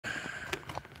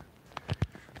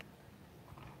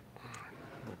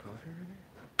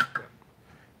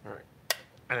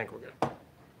I think we're good.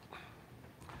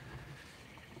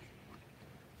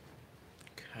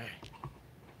 Okay.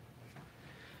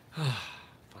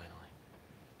 Finally.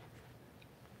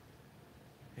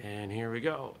 And here we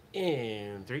go.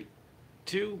 In 3,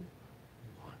 2,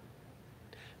 1.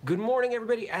 Good morning,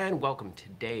 everybody, and welcome.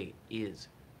 Today is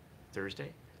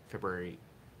Thursday, February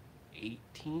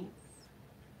 18th,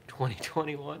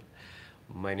 2021.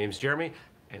 My name's Jeremy,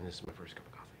 and this is my first cup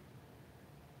of coffee.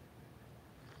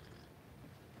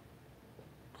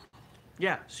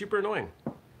 Yeah, super annoying.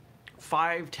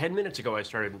 5-10 minutes ago, I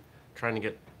started trying to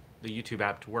get the YouTube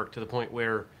app to work to the point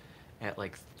where at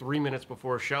like 3 minutes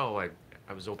before a show, I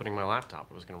was opening my laptop.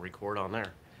 I was going to record on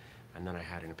there. And then I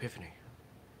had an epiphany.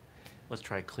 Let's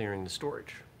try clearing the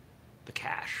storage, the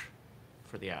cache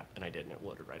for the app. And I did, and it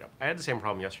loaded right up. I had the same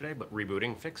problem yesterday, but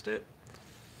rebooting fixed it.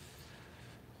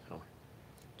 So,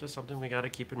 just something we got to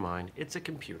keep in mind. It's a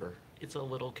computer. It's a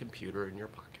little computer in your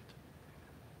pocket.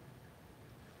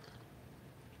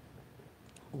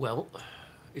 Well,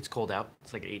 it's cold out.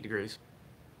 It's like 8 degrees.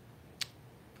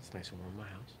 It's nice and warm in my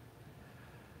house.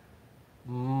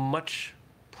 Much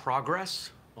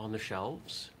progress on the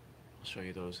shelves. I'll show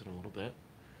you those in a little bit.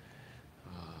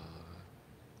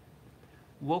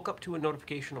 Woke up to a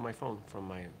notification on my phone from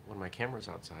one of my cameras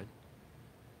outside.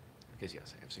 Because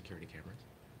yes, I have security cameras.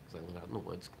 Because I live out in the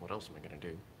woods. What else am I going to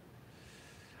do?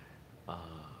 And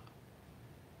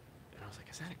I was like,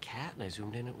 is that a cat? And I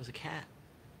zoomed in, it was a cat.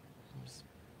 It was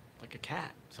like a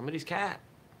cat. Somebody's cat.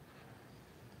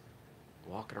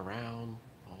 Walking around,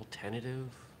 all tentative.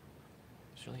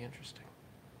 It's really interesting.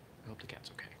 I hope the cat's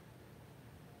okay.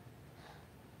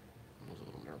 I was a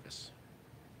little nervous.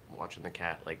 Watching the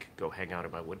cat like go hang out in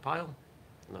my woodpile,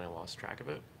 and then I lost track of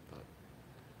it, but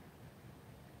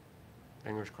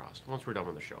fingers crossed. Once we're done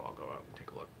with the show, I'll go out and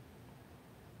take a look.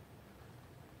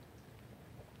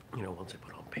 You know, once I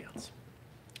put on pants.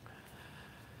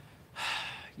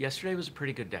 Yesterday was a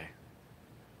pretty good day.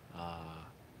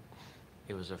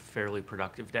 It was a fairly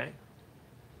productive day.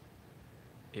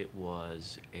 It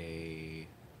was I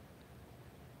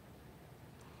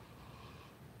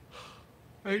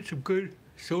had some good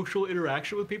social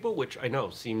interaction with people, which I know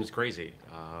seems crazy.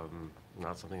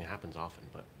 Not something that happens often,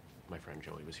 but my friend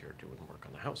Joey was here doing work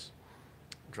on the house.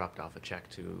 Dropped off a check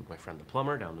to my friend the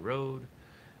plumber down the road.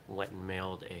 Went and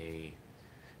mailed a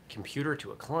computer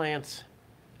to a client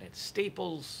at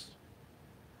Staples,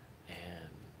 and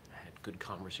had good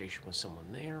conversation with someone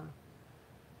there,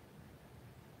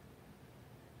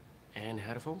 and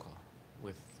had a phone call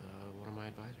with one of my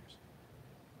advisors.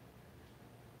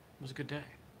 It was a good day.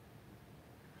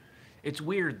 It's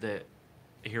weird that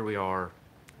here we are,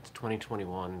 it's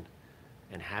 2021,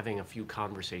 and having a few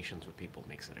conversations with people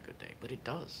makes it a good day, but it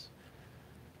does.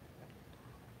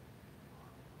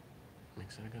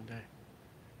 Makes it a good day.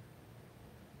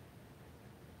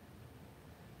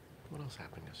 What else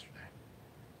happened yesterday?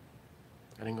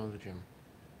 I didn't go to the gym.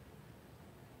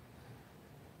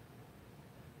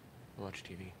 I watched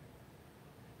TV.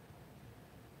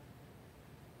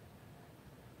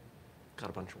 Got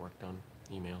a bunch of work done.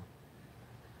 Email.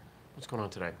 What's going on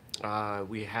today?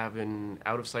 We have an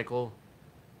out-of-cycle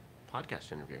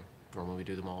podcast interview. Normally we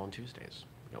do them all on Tuesdays.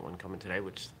 We got one coming today,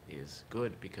 which is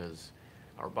good because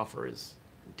our buffer is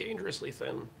dangerously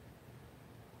thin.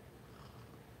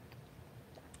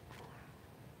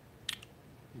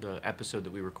 The episode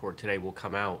that we record today will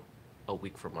come out a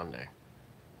week from Monday.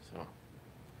 So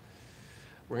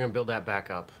we're going to build that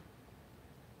back up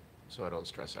so I don't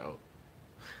stress out.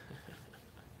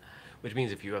 Which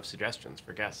means if you have suggestions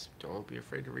for guests, don't be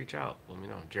afraid to reach out. Let me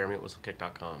know.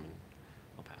 Jeremy@whistlekick.com, and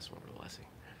I'll pass them over to Leslie.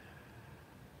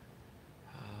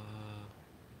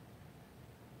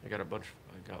 I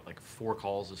got like 4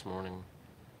 calls this morning,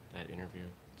 that interview.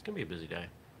 It's going to be a busy day.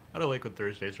 I don't like when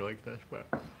Thursdays are like this, but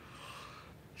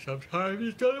sometimes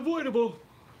it's unavoidable.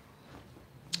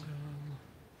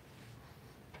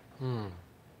 Anything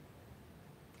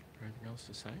else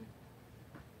to say?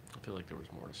 I feel like there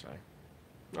was more to say.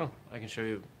 Oh, I can show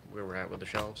you where we're at with the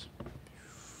shelves.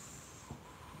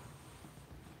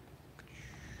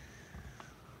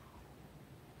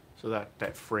 So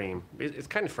that frame, it's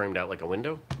kind of framed out like a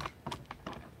window.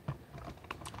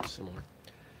 Similar.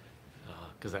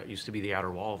 Because that used to be the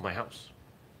outer wall of my house.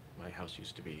 My house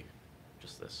used to be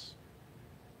just this.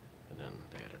 And then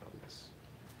they added on this.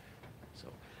 So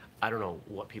I don't know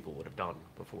what people would have done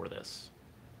before this.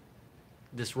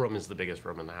 This room is the biggest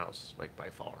room in the house, like by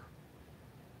far.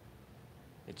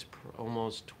 It's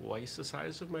almost twice the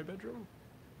size of my bedroom.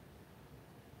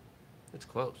 It's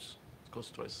close. It's close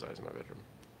to twice the size of my bedroom.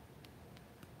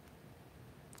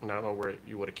 And I don't know where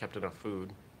you would have kept enough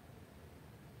food.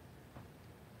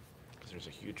 because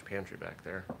there's a huge pantry back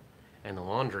there. And the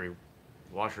laundry,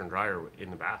 washer and dryer in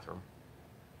the bathroom.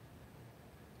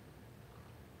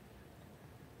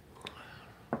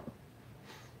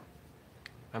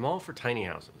 I'm all for tiny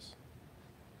houses.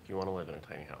 If you want to live in a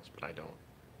tiny house, but I don't.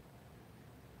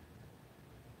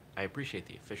 I appreciate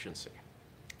the efficiency.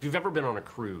 If you've ever been on a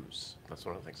cruise, that's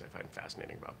one of the things I find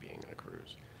fascinating about being on a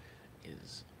cruise,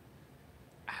 is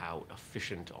how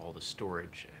efficient all the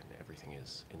storage and everything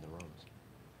is in the rooms.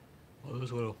 All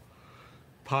those little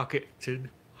pockets and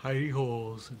hidey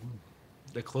holes, and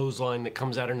the clothesline that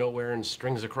comes out of nowhere and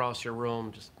strings across your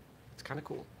room. Just, it's kind of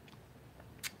cool.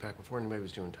 Back before anybody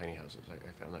was doing tiny houses, I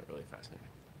found that really fascinating.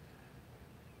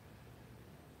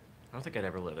 I don't think I'd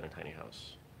ever live in a tiny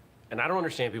house. And I don't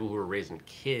understand people who are raising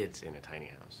kids in a tiny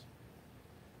house.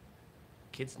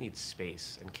 Kids need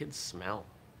space, and kids smell.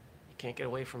 You can't get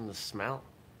away from the smell.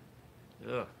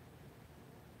 Ugh.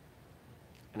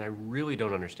 And I really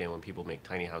don't understand when people make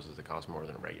tiny houses that cost more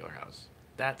than a regular house.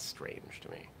 That's strange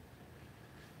to me.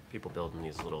 People building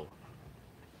these little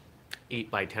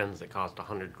 8x10s that cost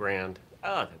 100 grand.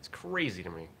 Ah, that's crazy to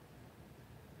me.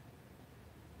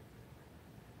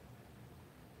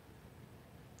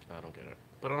 I don't get it.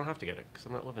 But I don't have to get it, because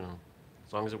I'm not living in them.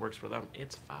 As long as it works for them,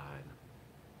 it's fine.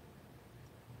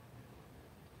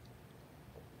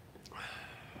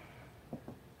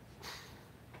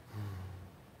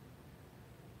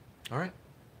 All right,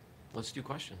 let's do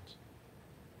questions.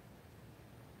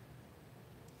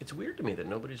 It's weird to me that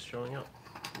nobody's showing up.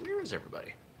 Where is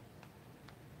everybody?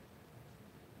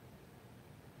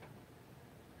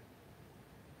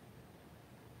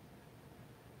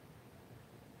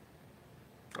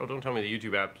 Oh, don't tell me the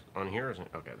YouTube app on here isn't.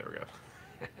 Okay, there we go.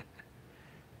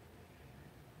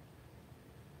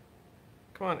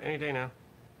 Come on, any day now.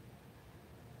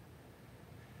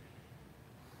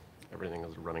 Everything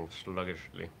is running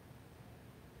sluggishly.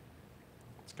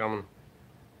 It's coming,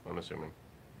 I'm assuming.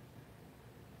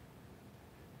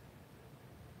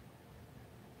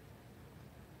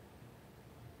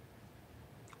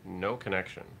 No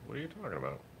connection. What are you talking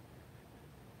about?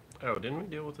 Oh, didn't we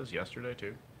deal with this yesterday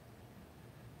too?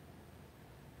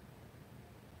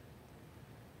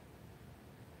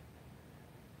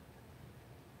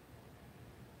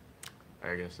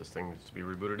 I guess this thing needs to be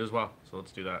rebooted as well, so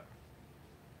let's do that.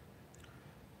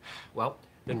 Well,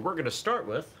 then we're going to start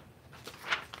with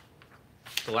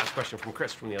the last question from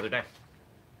Chris from the other day.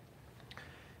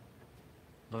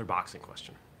 Another boxing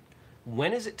question.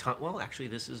 When is it time? Well, actually,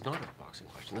 this is not a boxing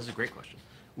question. This is a great question.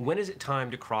 When is it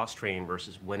time to cross-train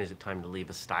versus when is it time to leave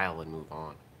a style and move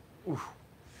on? Oof.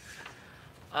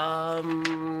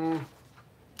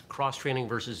 Cross-training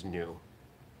versus new.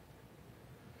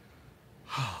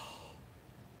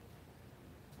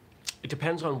 It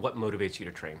depends on what motivates you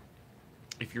to train.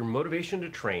 If your motivation to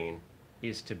train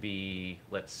is to be,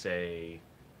 let's say,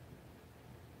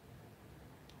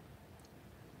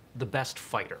 the best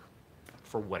fighter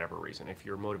for whatever reason, if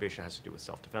your motivation has to do with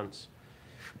self-defense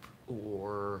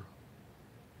or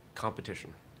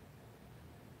competition,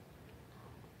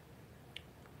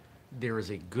 there is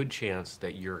a good chance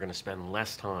that you're going to spend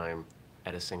less time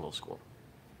at a single school.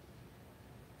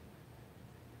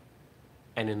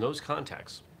 And in those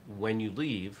contexts, when you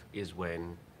leave is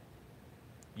when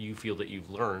you feel that you've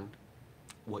learned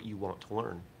what you want to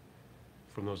learn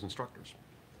from those instructors.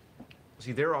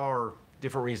 See, there are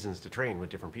different reasons to train with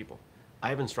different people. I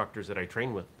have instructors that I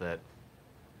train with that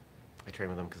I train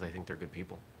with them because I think they're good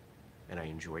people and I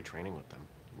enjoy training with them,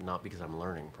 not because I'm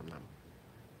learning from them.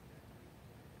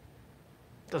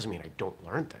 Doesn't mean I don't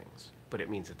learn things, but it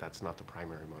means that that's not the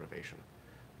primary motivation.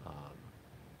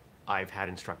 I've had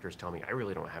instructors tell me, I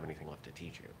really don't have anything left to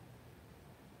teach you.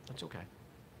 That's okay.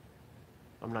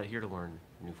 I'm not here to learn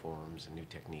new forms and new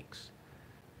techniques.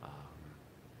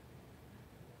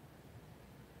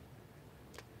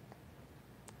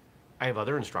 I have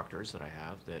other instructors that I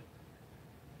have that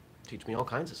teach me all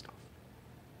kinds of stuff.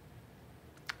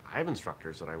 I have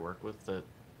instructors that I work with that,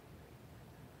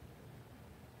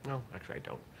 no, actually I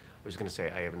don't. I was going to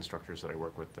say I have instructors that I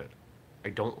work with that I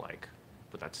don't like,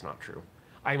 but that's not true.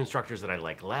 I have instructors that I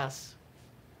like less.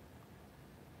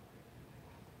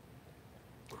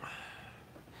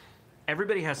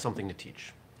 Everybody has something to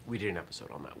teach. We did an episode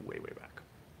on that way, way back.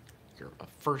 A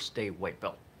first day white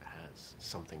belt has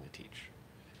something to teach.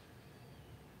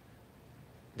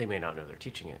 They may not know they're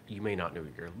teaching it. You may not know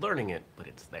you're learning it, but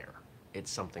it's there.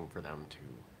 It's something for them to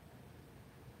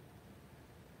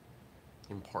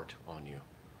impart on you,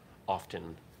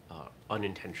 often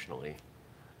unintentionally,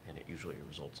 and it usually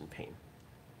results in pain.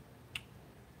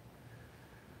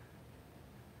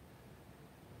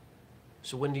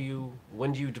 So when do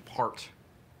you depart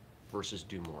versus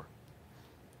do more?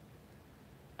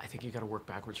 I think you got to work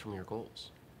backwards from your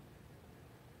goals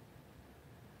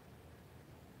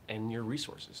and your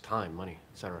resources, time, money,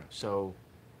 etc. So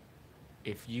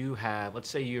if you have, let's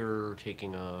say you're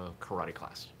taking a karate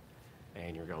class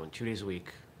and you're going 2 days a week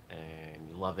and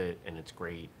you love it and it's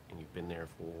great and you've been there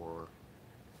for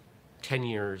 10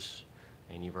 years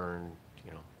and you've earned,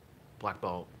 black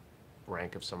belt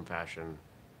rank of some fashion.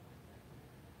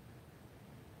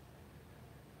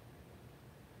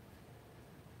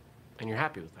 And you're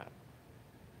happy with that.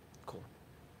 Cool.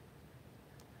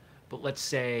 But let's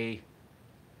say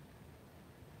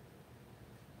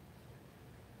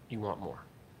you want more.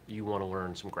 You want to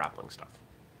learn some grappling stuff.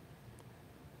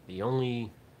 The only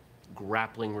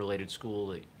grappling related school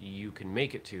that you can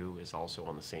make it to is also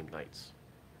on the same nights.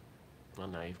 Well,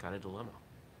 now you've got a dilemma.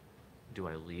 Do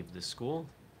I leave this school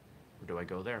or do I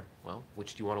go there? Well,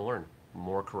 which do you want to learn?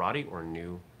 More karate or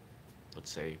new, let's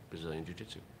say, Brazilian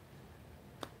Jiu-Jitsu?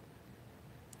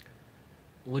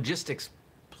 Logistics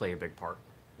play a big part.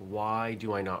 Why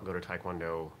do I not go to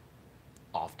Taekwondo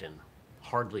often?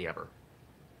 Hardly ever.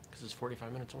 Because it's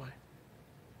 45 minutes away.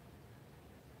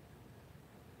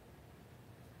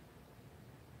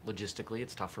 Logistically,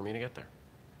 it's tough for me to get there.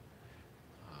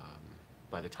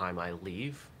 By the time I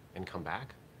leave and come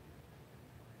back,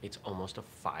 it's almost a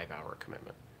 5-hour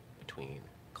commitment between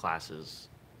classes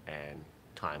and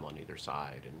time on either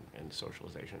side and the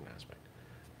socialization aspect.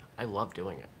 I love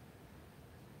doing it.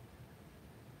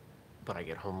 But I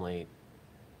get home late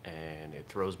and it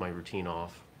throws my routine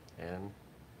off, and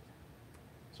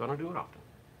so I don't do it often.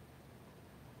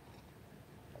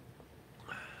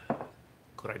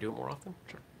 Could I do it more often?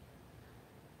 Sure.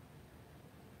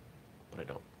 But I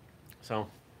don't. So,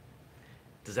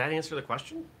 does that answer the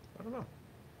question? I don't know.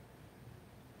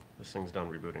 This thing's done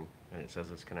rebooting, and it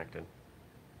says it's connected.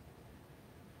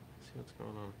 Let's see what's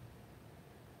going on.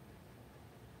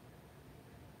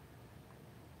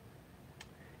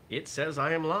 It says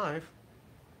I am live.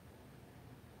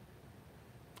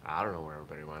 I don't know where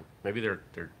everybody went. Maybe they're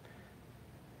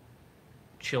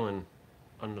chilling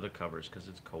under the covers because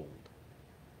it's cold.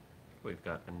 We've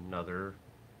got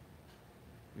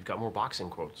more boxing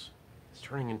quotes. It's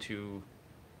turning into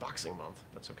boxing month.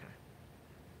 That's okay.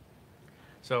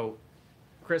 So,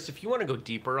 Chris, if you want to go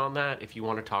deeper on that, if you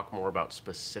want to talk more about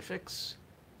specifics,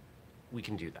 we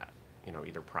can do that,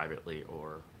 either privately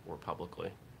or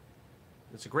publicly.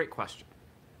 It's a great question.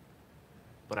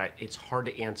 But it's hard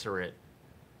to answer it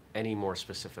any more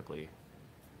specifically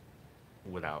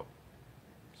without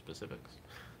specifics.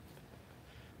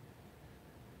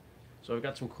 So I've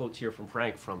got some quotes here from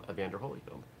Frank from Evander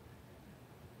Holyfield.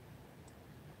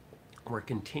 We're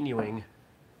continuing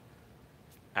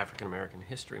African American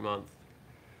History Month.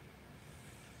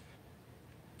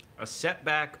 A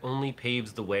setback only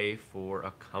paves the way for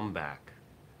a comeback.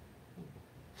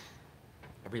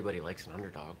 Everybody likes an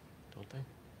underdog, don't they?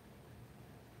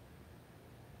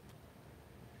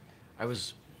 I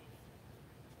was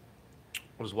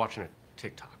watching a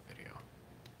TikTok video.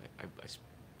 I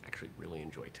actually really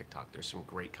enjoy TikTok. There's some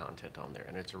great content on there,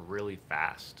 and it's really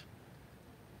fast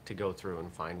to go through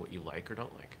and find what you like or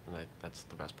don't like, and that's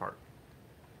the best part.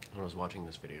 And I was watching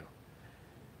this video,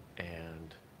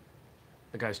 and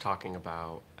the guy's talking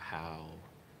about how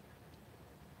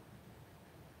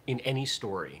in any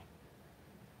story,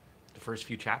 the first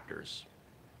few chapters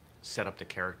set up the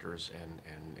characters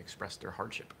and express their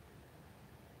hardship.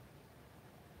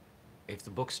 If the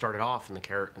book started off and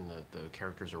the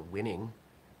characters are winning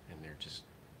and they're just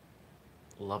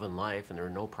loving life and there are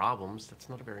no problems, that's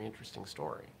not a very interesting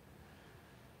story.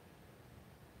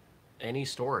 Any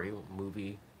story,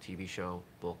 movie, TV show,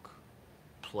 book,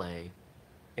 play,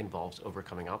 involves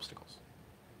overcoming obstacles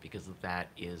because that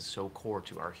is so core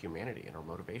to our humanity and our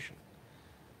motivation.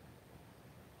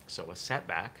 So a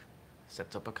setback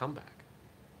sets up a comeback.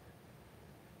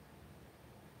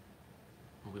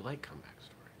 We like comeback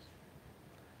stories.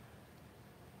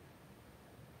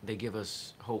 They give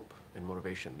us hope and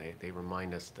motivation. They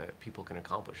remind us that people can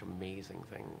accomplish amazing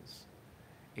things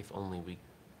if only we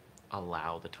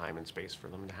allow the time and space for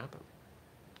them to happen.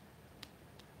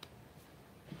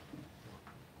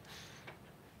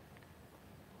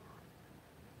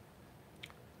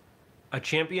 A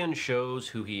champion shows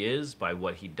who he is by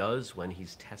what he does when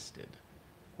he's tested.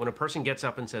 When a person gets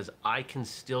up and says, "I can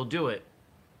still do it,"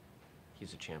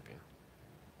 he's a champion.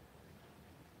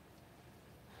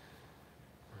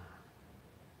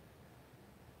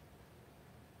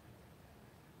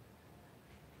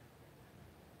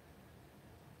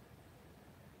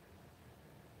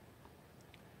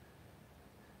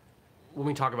 When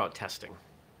we talk about testing,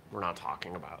 we're not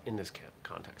talking about, in this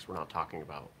context, we're not talking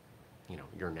about,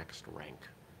 your next rank.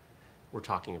 We're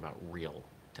talking about real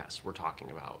tests. We're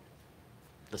talking about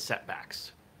the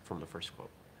setbacks from the first quote.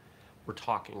 We're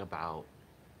talking about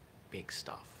big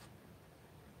stuff.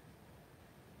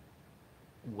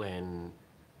 When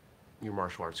your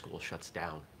martial arts school shuts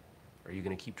down, are you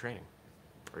going to keep training?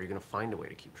 Are you going to find a way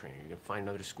to keep training? Are you going to find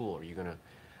another school? Are you going to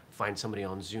find somebody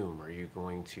on Zoom? Are you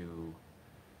going to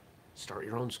start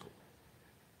your own school?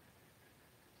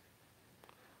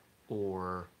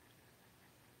 Or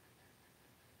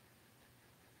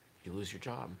you lose your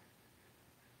job.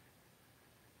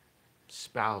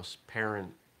 Spouse,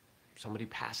 parent, somebody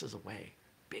passes away.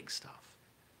 Big stuff.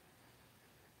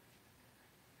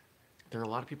 There are a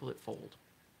lot of people that fold.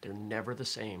 They're never the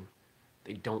same.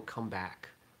 They don't come back.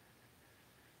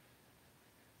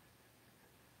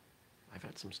 I've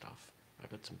had some stuff.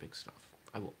 I've had some big stuff.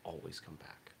 I will always come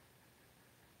back.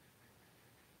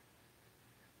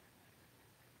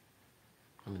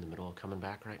 I'm in the middle of coming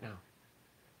back right now.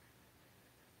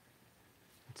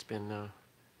 It's been, I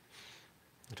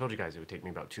told you guys it would take me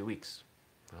about 2 weeks.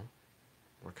 Well,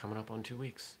 we're coming up on 2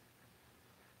 weeks.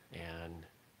 And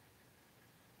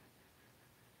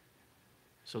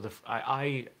so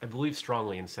I believe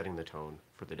strongly in setting the tone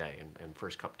for the day, and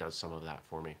First Cup does some of that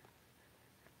for me.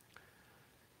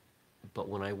 But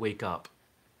when I wake up,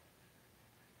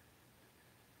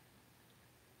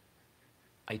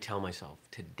 I tell myself,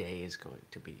 today is going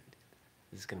to be,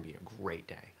 this is going to be a great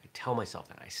day. I tell myself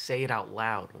that. I say it out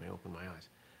loud when I open my eyes.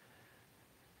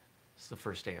 It's the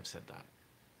first day I've said that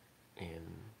in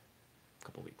a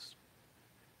couple weeks.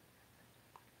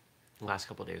 The last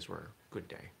couple of days were a good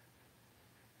day.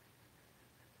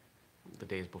 The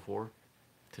days before,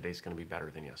 today's going to be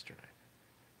better than yesterday.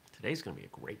 Today's going to be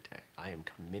a great day. I am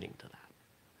committing to that.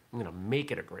 I'm going to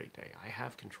make it a great day. I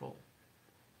have control.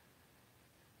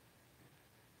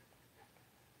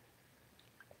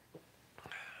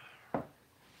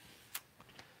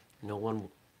 No one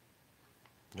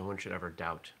should ever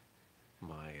doubt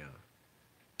my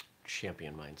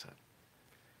champion mindset.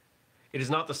 It is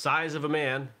not the size of a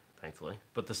man, thankfully,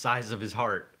 but the size of his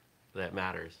heart that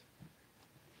matters.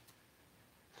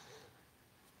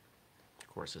 Of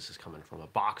course, this is coming from a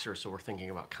boxer, so we're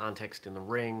thinking about context in the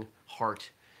ring,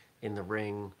 heart in the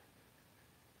ring.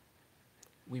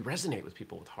 We resonate with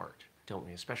people with heart, don't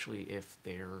we? Especially if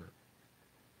they're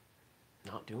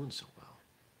not doing so well.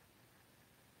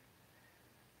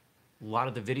 A lot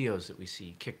of the videos that we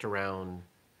see kicked around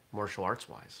martial arts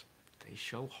wise, they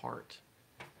show heart.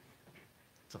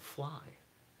 It's a fly.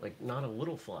 Like not a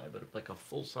little fly, but like a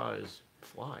full-size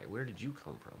fly. Where did you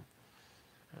come from?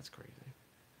 That's crazy.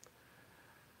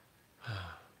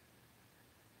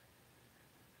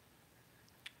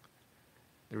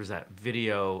 There was that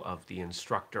video of the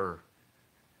instructor,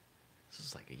 this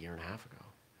is like 1.5 years ago,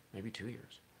 maybe 2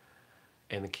 years.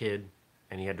 And the kid,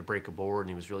 and he had to break a board and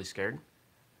he was really scared.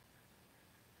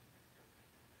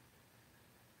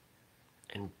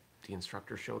 And the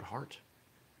instructor showed heart.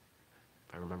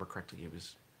 If I remember correctly, he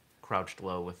was crouched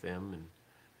low with them and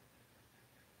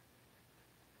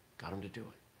got him to do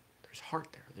it. There's heart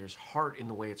there. There's heart in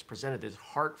the way it's presented. There's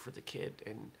heart for the kid,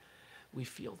 and we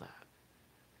feel that.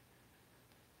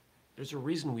 There's a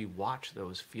reason we watch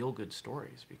those feel-good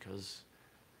stories, because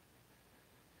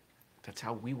that's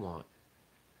how we want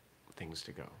things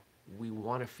to go. We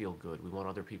want to feel good. We want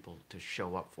other people to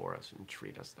show up for us and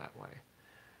treat us that way.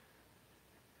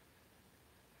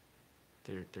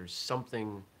 There's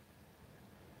something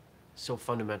so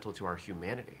fundamental to our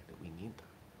humanity that we need that.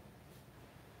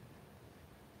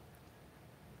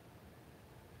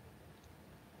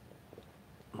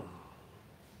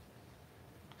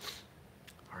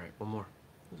 All right, one more.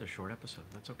 It was a short episode.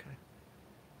 That's okay.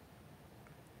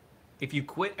 If you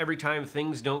quit every time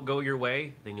things don't go your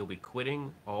way, then you'll be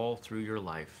quitting all through your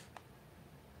life.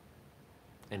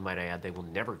 And might I add, they will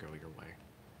never go your way.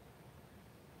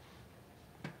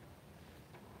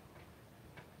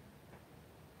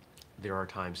 There are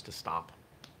times to stop.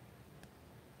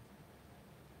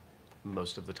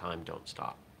 Most of the time, don't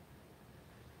stop.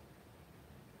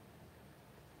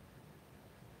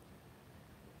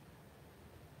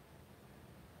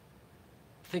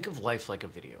 Think of life like a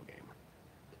video game,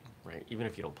 right? Even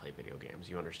if you don't play video games,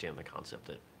 you understand the concept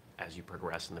that as you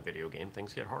progress in the video game,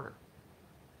 things get harder.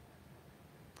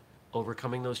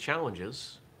 Overcoming those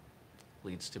challenges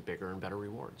leads to bigger and better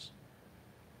rewards.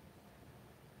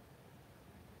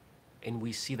 And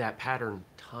we see that pattern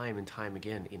time and time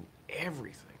again in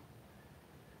everything.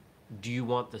 Do you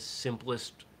want the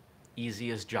simplest,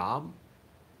 easiest job?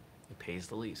 It pays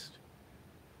the least.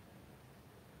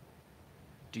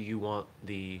 Do you want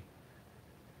the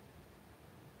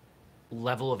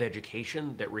level of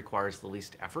education that requires the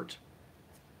least effort?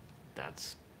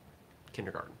 That's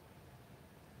kindergarten.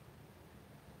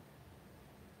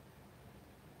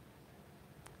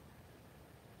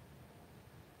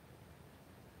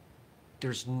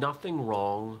 There's nothing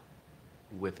wrong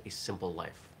with a simple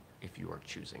life if you are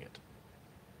choosing it.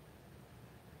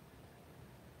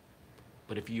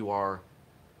 But if you are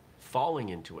falling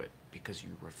into it because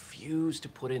you refuse to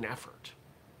put in effort,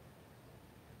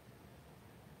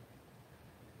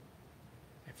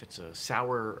 if it's a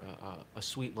sour, a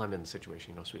sweet lemon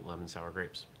situation, sweet lemon, sour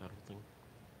grapes,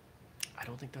 I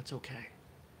don't think that's okay.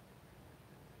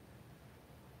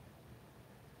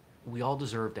 We all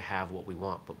deserve to have what we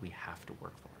want, but we have to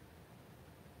work for it.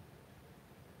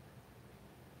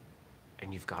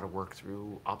 And you've got to work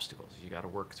through obstacles. You got to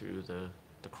work through the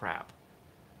crap,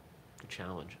 the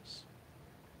challenges,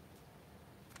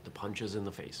 the punches in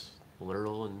the face,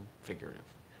 literal and figurative.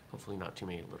 Hopefully not too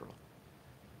many literal.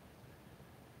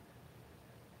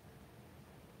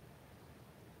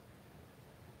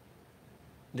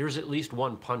 There's at least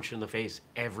one punch in the face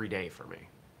every day for me.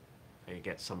 I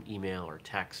get some email or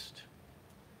text,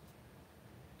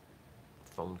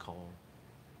 phone call,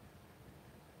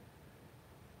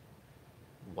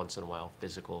 once in a while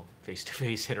physical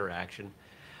face-to-face interaction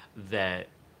that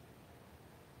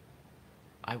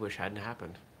I wish hadn't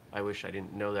happened. I wish I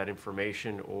didn't know that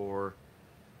information, or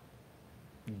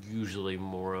usually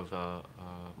more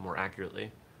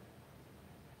accurately,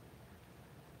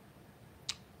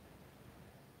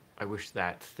 I wish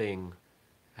that thing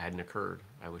hadn't occurred.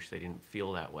 I wish they didn't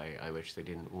feel that way. I wish they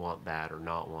didn't want that or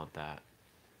not want that.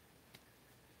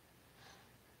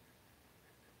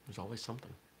 There's always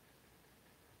something.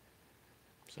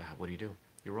 So what do?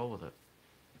 You roll with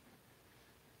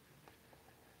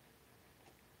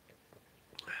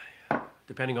it.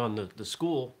 Depending on the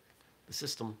school, the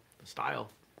system, the style,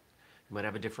 you might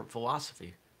have a different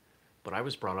philosophy. But I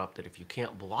was brought up that if you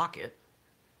can't block it,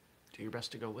 do your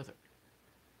best to go with it.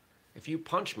 If you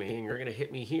punch me and you're going to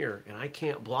hit me here and I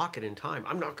can't block it in time,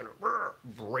 I'm not going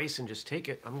to brace and just take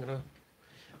it. I'm going to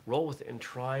roll with it and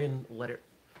try and let it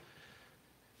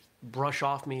brush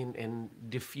off me and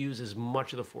diffuse as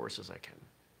much of the force as I can.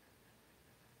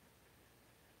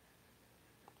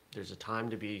 There's a time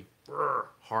to be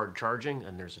hard charging,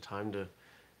 and there's a time to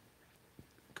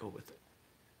go with it.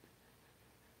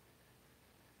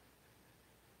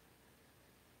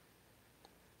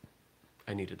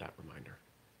 I needed that reminder.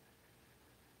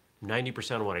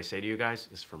 90% of what I say to you guys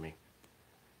is for me.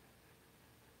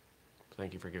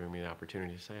 Thank you for giving me the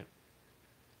opportunity to say it.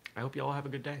 I hope you all have a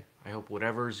good day. I hope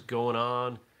whatever's going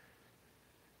on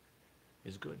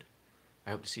is good. I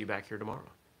hope to see you back here tomorrow.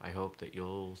 I hope that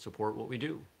you'll support what we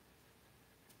do.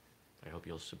 I hope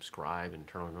you'll subscribe and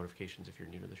turn on notifications if you're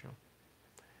new to the show.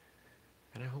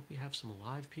 And I hope we have some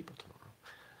live people tomorrow.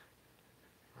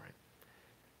 All right.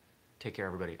 Take care,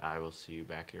 everybody. I will see you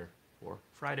back here for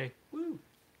Friday. Woo!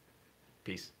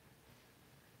 Peace.